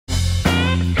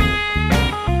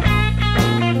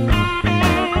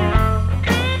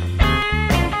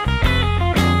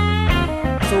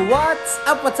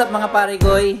What's up mga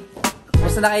parekoy?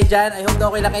 Kumusta na kayo dyan? I hope na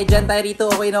okay lang kayo dyan. Tayo rito,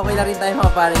 okay na rin tayo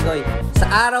mga parekoy. Sa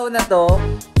araw na to,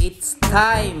 it's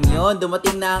time. Yun,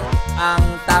 dumating na ang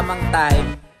tamang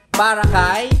time para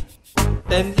kay...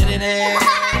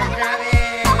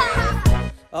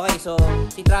 Okay, so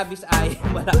si Travis ay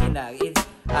malaki na. It's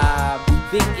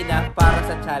big enough para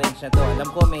sa challenge na to. Alam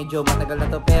ko medyo matagal na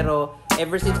to, pero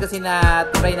ever since kasi na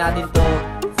try natin to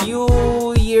few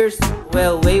years,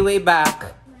 well, way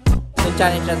back, yung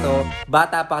challenge na to,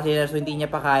 bata pa kasi, so hindi niya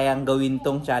pa kayang gawin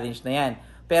tong challenge na yan.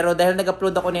 Pero dahil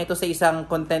nag-upload ako nito sa isang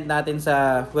content natin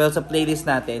sa, well, sa playlist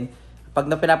natin, pag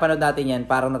pinapanood natin yan,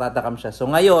 parang natatakam siya. So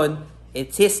ngayon,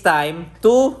 it's his time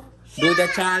to do the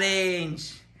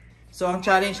challenge. So ang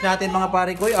challenge natin mga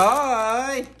parekoy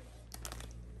ay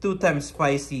 2 times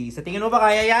spicy. Sa tingin mo ba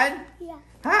kaya yan? Yeah.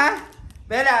 Ha?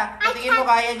 Bella, sa tingin mo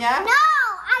kaya niya? No,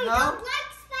 I don't like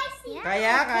spicy.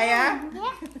 Kaya? Yeah.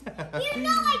 You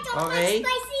know I don't like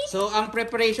spicy. So, ang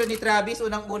preparation ni Travis,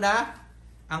 unang-una,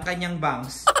 ang kanyang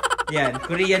bangs. Yan,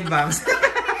 Korean bangs.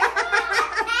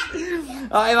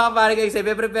 Okay mga parekoy, kasi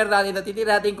prepare natin ito.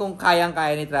 Titignan natin kung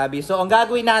kayang-kaya ni Travis. So, ang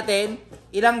gagawin natin,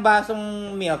 ilang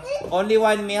basong milk? Only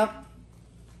 1 milk?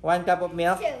 1 cup of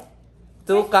milk?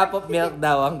 2 cup of milk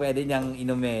daw ang pwede niyang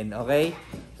inumin. Okay?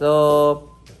 So,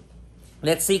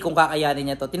 let's see kung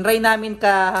kakayanin niya to. Tinry namin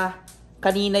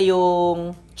kanina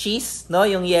yung cheese, no?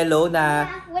 Yung yellow na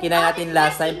kinain natin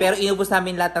last time. Pero inubos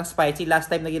namin lahat ng spicy. Last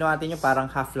time na ginawa natin yung parang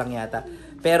half lang yata.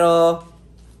 Pero,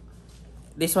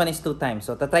 this one is 2 times.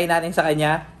 So, tatry natin sa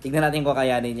kanya. Tignan natin kung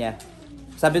kakayanin niya.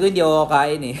 Sabi ko hindi ako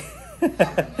kakain eh.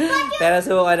 Pero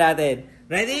subukan natin.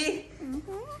 Ready?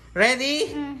 Ready?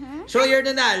 Show your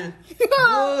noodle.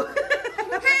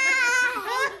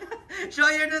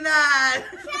 Show your noodle.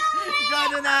 Show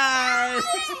noodle.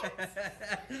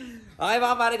 Okay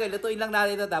mga parekoy, lutuin lang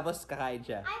natin ito tapos kakain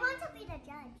siya. I want to be the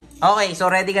judge. Okay, so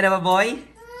ready ka na ba, boy?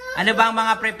 Ano ba ang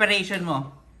mga preparation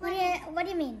mo? What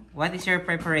do you mean? What is your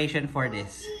preparation for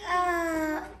this?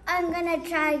 I'm gonna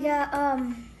try the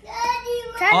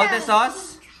All the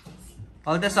sauce?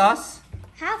 All the sauce?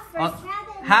 half first.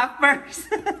 Half first?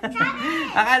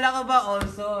 Akala ko ba all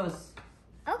sauce?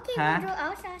 Okay, Ha? we'll do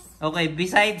all sauce. Okay,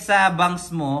 besides sa bangs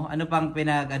mo, ano pang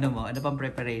ano pang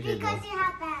preparation mo? Because you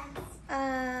have bangs.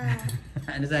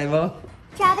 Ano sabi mo?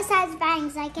 Travis has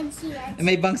bangs, I can see it.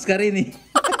 May bangs ka rin eh.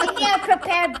 We're gonna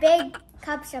prepare big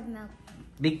cups of milk.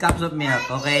 Big cups of milk,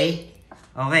 okay?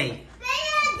 Okay.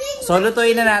 So,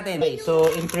 lutuin na natin. Okay, so,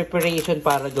 in preparation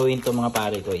para gawin to mga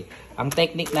parekoy. Ang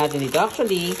technique natin dito,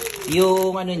 actually,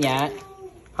 yung ano niya,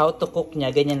 how to cook niya,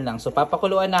 ganyan lang. So,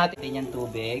 papakuluan natin yung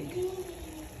tubig.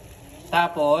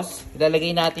 Tapos,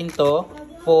 ilalagay natin to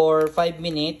for 5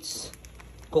 minutes.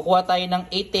 Kukuha tayo ng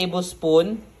 8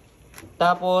 tablespoon.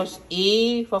 Tapos,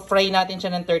 i-fry natin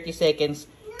siya ng 30 seconds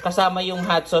kasama yung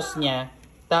hot sauce niya.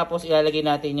 Tapos, ilalagay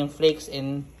natin yung flakes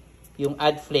and yung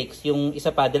add flakes. Yung isa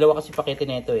pa, dalawa kasi pakete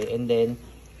nito eh. And then,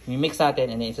 mix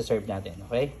natin and then isa-serve natin.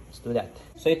 Okay? Let's do that.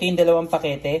 So, ito yung dalawang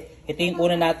pakete. Ito yung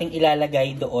una nating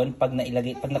ilalagay doon pag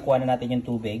nakuha na natin yung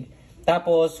tubig.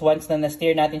 Tapos, once na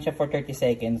na-stir natin siya for 30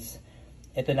 seconds,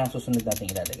 ito lang susunod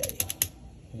natin ilalagay.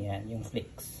 Yan, yung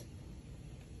flakes.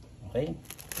 Okay?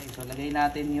 Okay, so lagay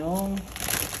natin yung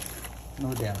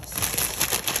noodles.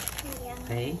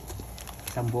 Okay?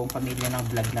 Isang buong pamilya ng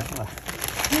vlog na to ah.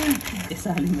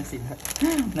 Isali na sila.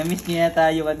 Na-miss niya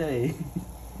tayo ano eh.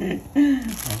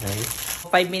 Okay.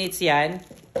 5 minutes yan.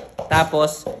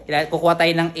 Tapos, kukuha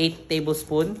tayo ng 8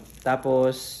 tablespoon.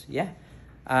 Tapos, yeah.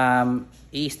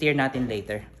 I-stir natin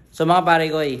later. So mga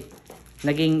parekoy,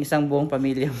 naging isang buong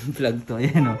pamilyang vlog to.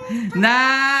 Yan o.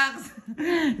 Nax!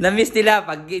 Na-miss nila.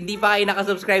 Pag hindi pa kayo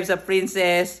nakasubscribe sa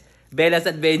Princess Bella's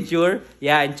Adventure,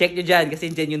 yan, check nyo dyan. Kasi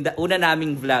dyan yung una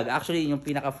naming vlog. Actually, yung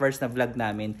pinaka-first na vlog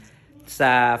namin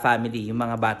sa family, yung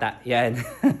mga bata. Yan.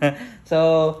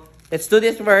 So, let's do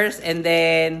this first and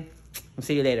then we'll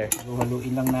see you later.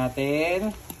 Haluin lang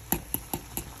natin.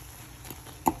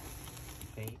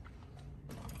 Okay.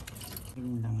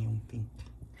 Yun lang yung pink.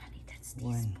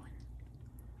 1,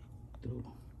 2,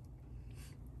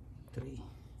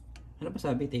 3. Ano pa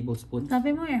sabi? Tablespoon? Sabi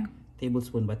mo yan.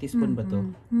 Tablespoon ba? Teaspoon ba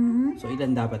to? So,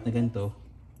 ilan dapat na ganito?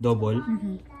 Double?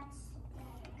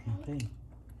 Okay.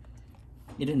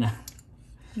 Ilan na?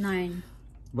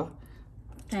 9. Ba?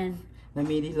 10.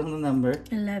 Namili lang ng number?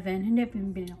 11. Hindi,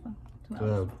 pinibili ako.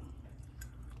 12.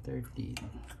 13.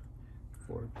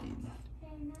 14.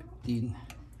 15.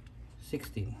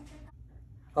 16.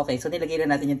 Okay, so nilagay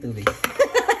na natin yung tubig.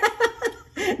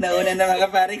 Nauna na mga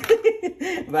parekoy.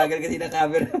 Bagal kasi na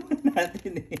camera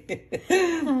natin eh.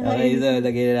 Okay, so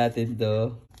lagay na natin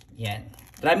to. Yan.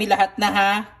 Rami lahat na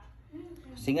ha.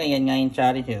 Sige nga, yan nga yung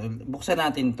challenge. Buksan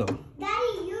natin to.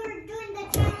 Daddy, you're doing the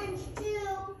challenge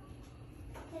too.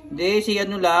 Hindi, si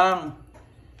ano lang.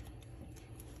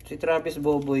 Si Travis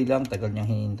Boboy lang. Tagal niyang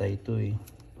hinintay ito eh.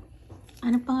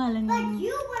 Ano pangalan ng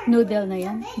noodle na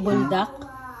yan? Buldak?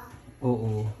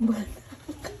 Oo.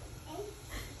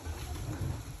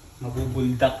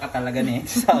 Mabubuldak ka talaga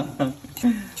next.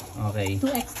 Okay.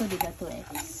 2x to diba? 2x.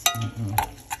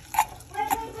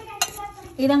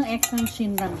 Ilang x ang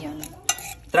shinram yun?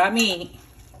 Trami,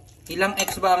 ilang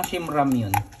x ba ang shimram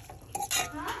yun?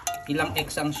 Ilang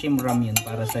x ang shimram yun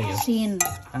para sa'yo? Shin.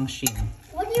 Ang shim.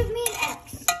 What do you mean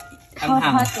X? How Ang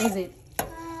hang. hot is it?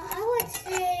 I would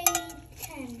say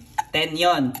 10. 10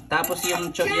 yun. Tapos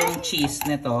yung cheese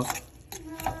nito,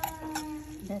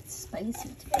 That's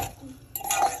spicy.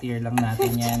 stir lang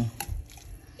natin yan.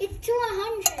 It's to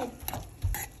 100.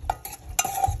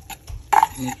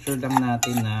 Make sure lang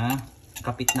natin na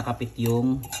kapit na kapit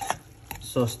yung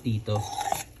sauce dito.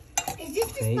 Is this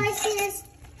Okay. the spiciest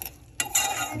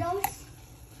noodles?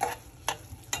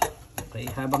 Okay,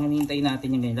 habang hinihintay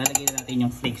natin yung ganyan, lalagay natin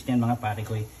yung flakes niyan mga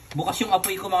parekoy. Bukas yung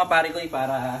apoy ko mga parekoy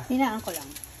para Hinaan ko lang.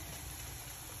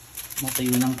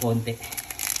 matuyo ng konti.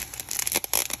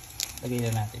 Lagay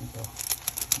na natin to.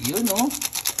 Yun oh.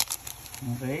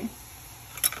 Okay.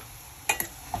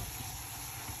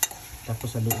 Tapos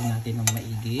haluin natin ng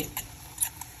maigi.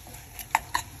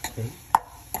 Okay.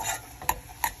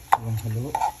 Halong-halo.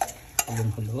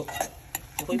 Halong-halo.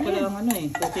 Okay pala ang ano eh.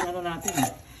 Cooking ano natin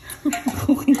eh.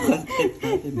 Cooking content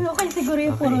natin. Okay, siguro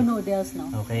yung Okay. puro noodles, no?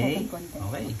 Okay. Cooking content.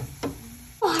 Okay.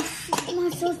 Oh, it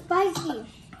smells so spicy.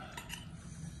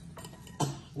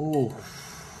 Ooh.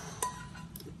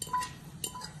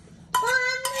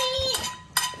 Mommy!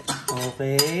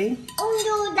 Okay. Oh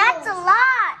no, that's a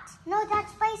lot. No,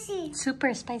 that's spicy.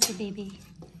 Super spicy, baby.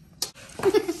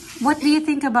 What do you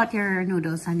think about your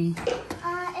noodles, honey?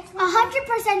 It's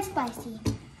 100% spicy.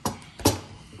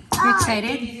 You're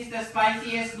excited? This is the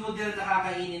spiciest noodle na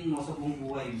kakainin mo sa buong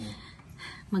buhay mo.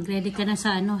 Mag-ready ka na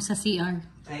sa sa CR.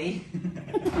 Okay?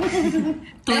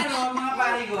 Pero mga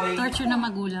paregoy, Torture na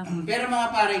magulang. pero mga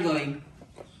paregoy,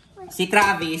 si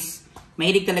Travis,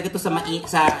 mahilig talaga to sa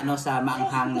sa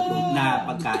maanghang na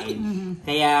pagkain.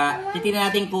 Kaya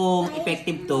titingnan natin kung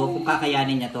effective to, kung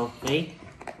kakayanin niya to. Okay?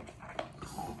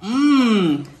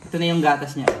 Ito na yung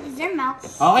gatas niya. Is there milk?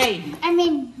 Okay. I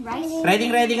mean, rice?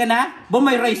 Ready ka na? Boom,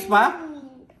 may rice pa?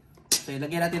 So,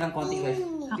 lagyan natin ng konting rice.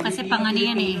 Kasi pang ano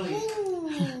yan eh.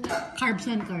 Carbs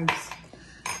and carbs.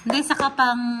 Hindi, saka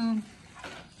pang...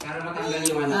 Para matanggal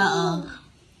yung ano. Oo.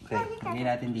 Okay, lagyan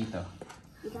natin dito.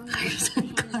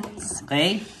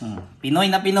 Okay? Pinoy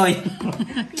na Pinoy.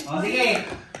 O, sige.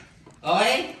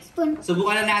 Okay? Spoon.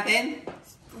 Subukan na natin.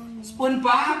 Spoon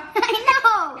pa? I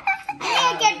know! I need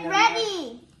to get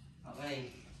ready.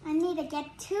 Okay. I need to get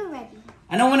too ready.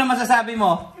 Ano muna masasabi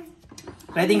mo?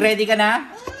 Ready ka na?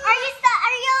 Are you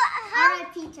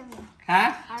R.I.P. to me? Ha?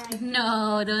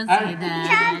 No, don't say that.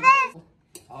 Travis!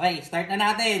 Okay, start na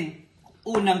natin.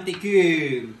 Unang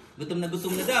tikim. Gutom na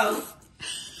daw.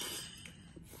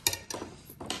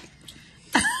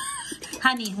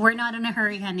 Honey, we're not in a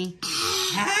hurry, honey.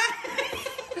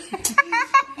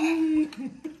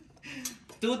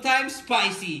 2 times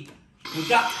spicy.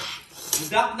 Budak.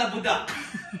 Budak na budak.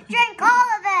 Drink all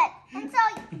of it! Until...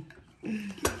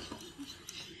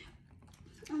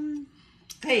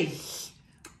 Hey.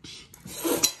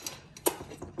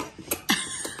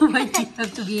 Why do you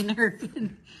have to be in a hurry?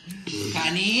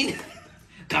 Kanin.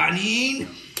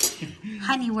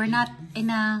 Honey, we're not in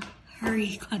a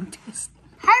hurry contest.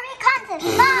 Hurry contest!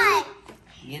 5!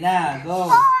 Sige na, go.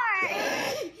 4!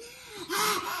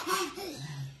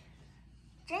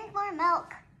 Drink more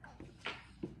milk.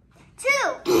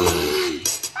 2! 50,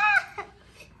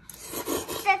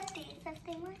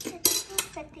 51, 52,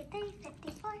 53,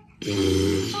 54,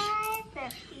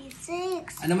 55,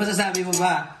 56. Ano masasabi mo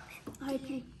ba?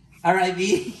 RIP. RIP?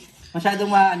 Masyadong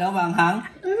maanghang?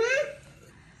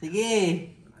 Sige.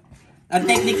 Ang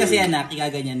technique kasi anak,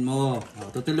 igaganyan mo. O,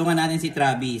 tutulungan natin si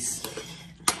Travis.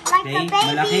 Like Okay, a baby.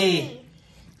 malaki.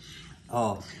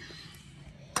 Oh.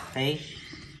 Okay.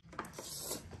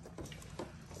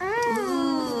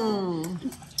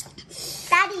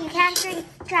 Daddy, you can't drink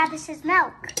Travis's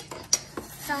milk.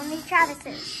 It's only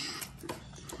Travis's.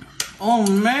 Oh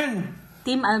man!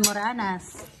 Team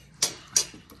Almoranas.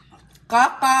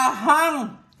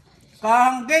 Kakahang!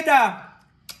 Kahanggida!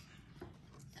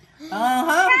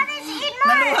 Ahang! Travis, eat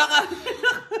more! Naluha ka!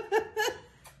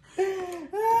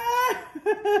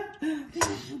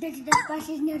 This is the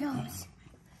spiciest noodles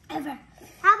ever.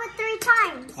 How about 3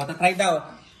 times? O, tatry daw.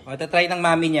 O, tatry ng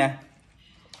mami niya.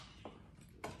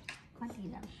 Konti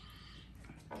lang.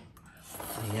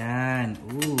 Yan.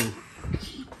 Ooh.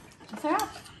 Sarap.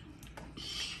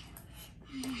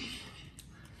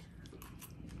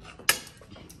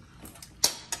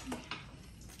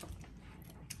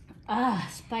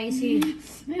 Spicy.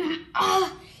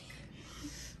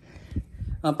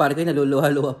 Ang pare ko,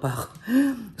 naluluha-luha pa ako.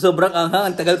 Sobrang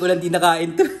anghang. Ang tagal ko lang di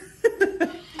nakain to.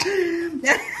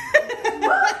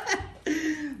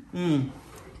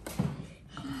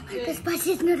 The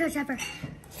spiciest noodles ever.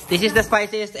 This is the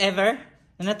spiciest ever.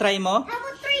 Ano, try mo? How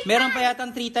about 3 Meron times? pa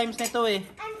yatang 3 times nito eh.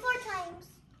 And 4 times.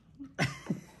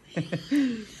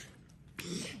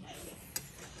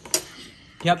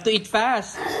 You have to eat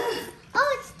fast. Oh,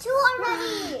 it's 2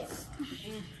 already.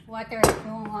 Water.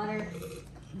 No water.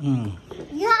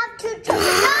 You have 2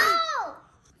 choices. No!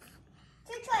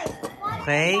 2 choices. Water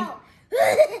Okay. and milk.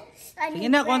 I Sige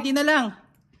need na, bread. konti na lang.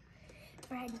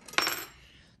 Bread.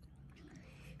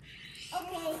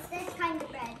 Okay, this kind of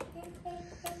bread.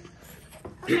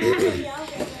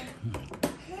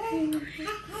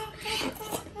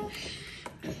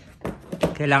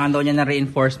 Kailangan daw niya ng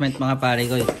reinforcement mga pare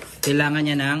ko. Kailangan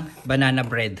niya ng banana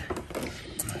bread.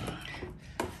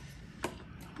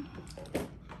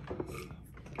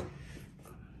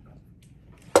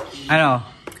 Ano?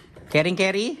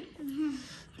 Caring-carry?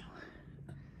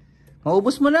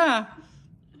 Maubos mo na.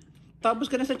 Tapos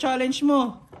ka na sa challenge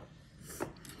mo.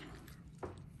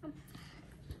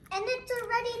 And it's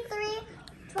already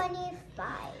 3:25.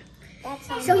 That's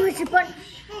how so much fun.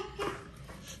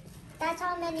 That's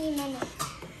how many minutes.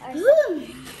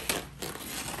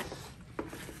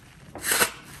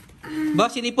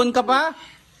 Boss, sinipon ka pa?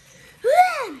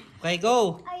 Okay,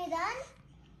 go. Are you done?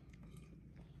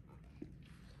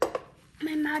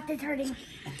 My mouth is hurting.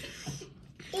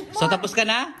 Eat more. So, tapos ka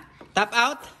na? Tap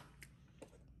out?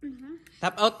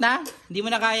 Tap out na? Hindi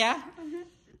mo na kaya?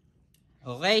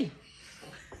 Okay.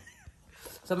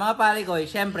 So, mga pare ko,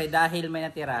 syempre, dahil may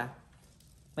natira,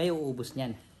 may uubos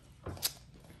niyan.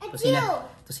 It's you.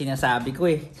 Ito sinasabi ko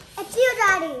eh. It's you,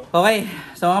 Daddy. Okay,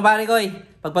 so mga pare ko,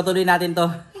 pagpatuloy natin to.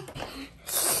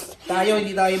 Tayo,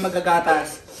 hindi tayo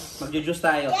magagatas. Magjujuice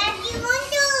tayo. Daddy, want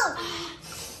to?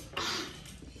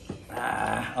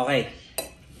 Okay.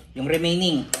 Yung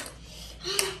remaining.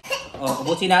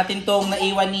 Ubusin natin tong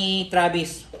naiwan ni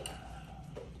Travis.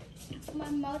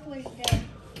 My mouth was dead.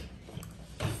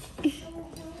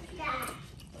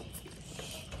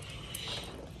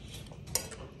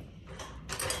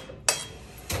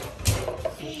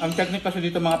 Ang technique kasi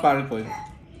dito mga pare ko,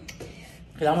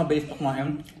 kailangan mabilis pa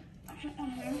kumain.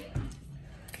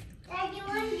 Daddy,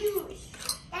 want juice.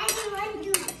 Daddy, want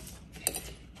juice.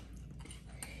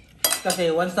 Kasi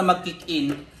once na mag-kick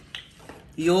in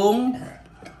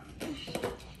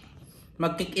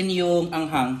yung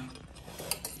anghang,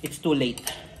 it's too late.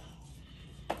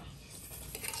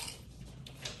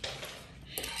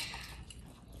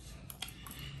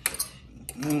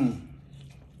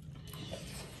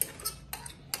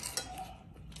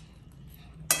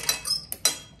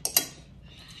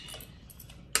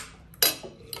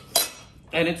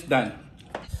 And it's done.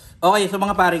 Okay, so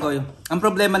mga pare ko, ang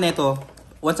problema nito,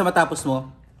 once na matapos mo,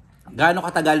 gaano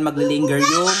katagal maglilinger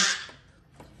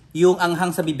yung anghang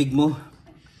sa bibig mo.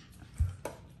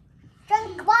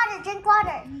 Drink water, drink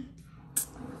water.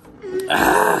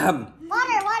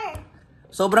 Water.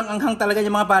 Sobrang anghang talaga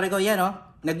yung mga pare ko. Yan, oh.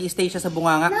 Nag-i-stay siya sa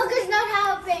bunganga. Milk is not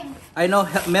helping. I know,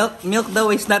 milk daw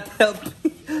is not helping.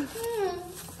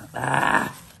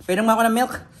 Pwede mo ako ng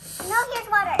milk? No, here's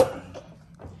water.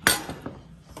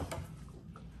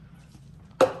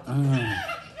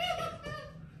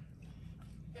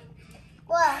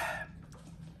 What?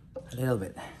 A little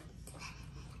bit.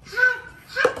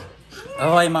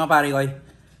 Okay mga pare ko.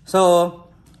 So,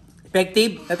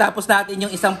 effective. Natapos natin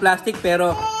yung isang plastic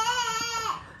pero...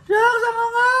 Shucks, ang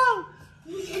anghang!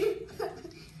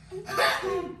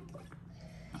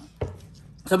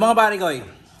 So mga pare ko,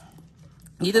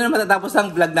 dito na matatapos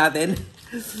ang vlog natin.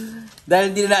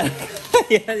 Dahil hindi na...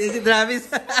 Yan, si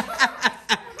Travis.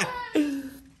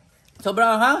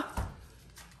 Sobrang anghang.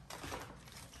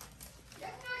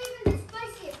 That's not even the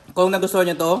spiciest. Kung nagustuhan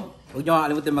nyo to, huwag nyo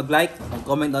makakalimutan mag-like,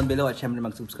 mag-comment down below at syempre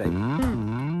mag-subscribe.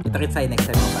 Kita-kits tayo next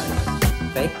time mga pare.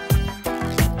 Okay?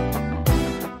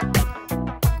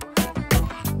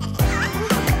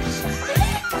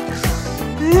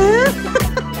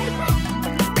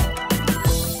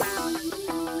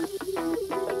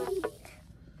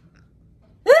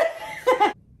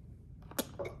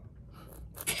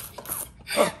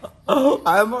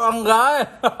 Ay mo ang guy!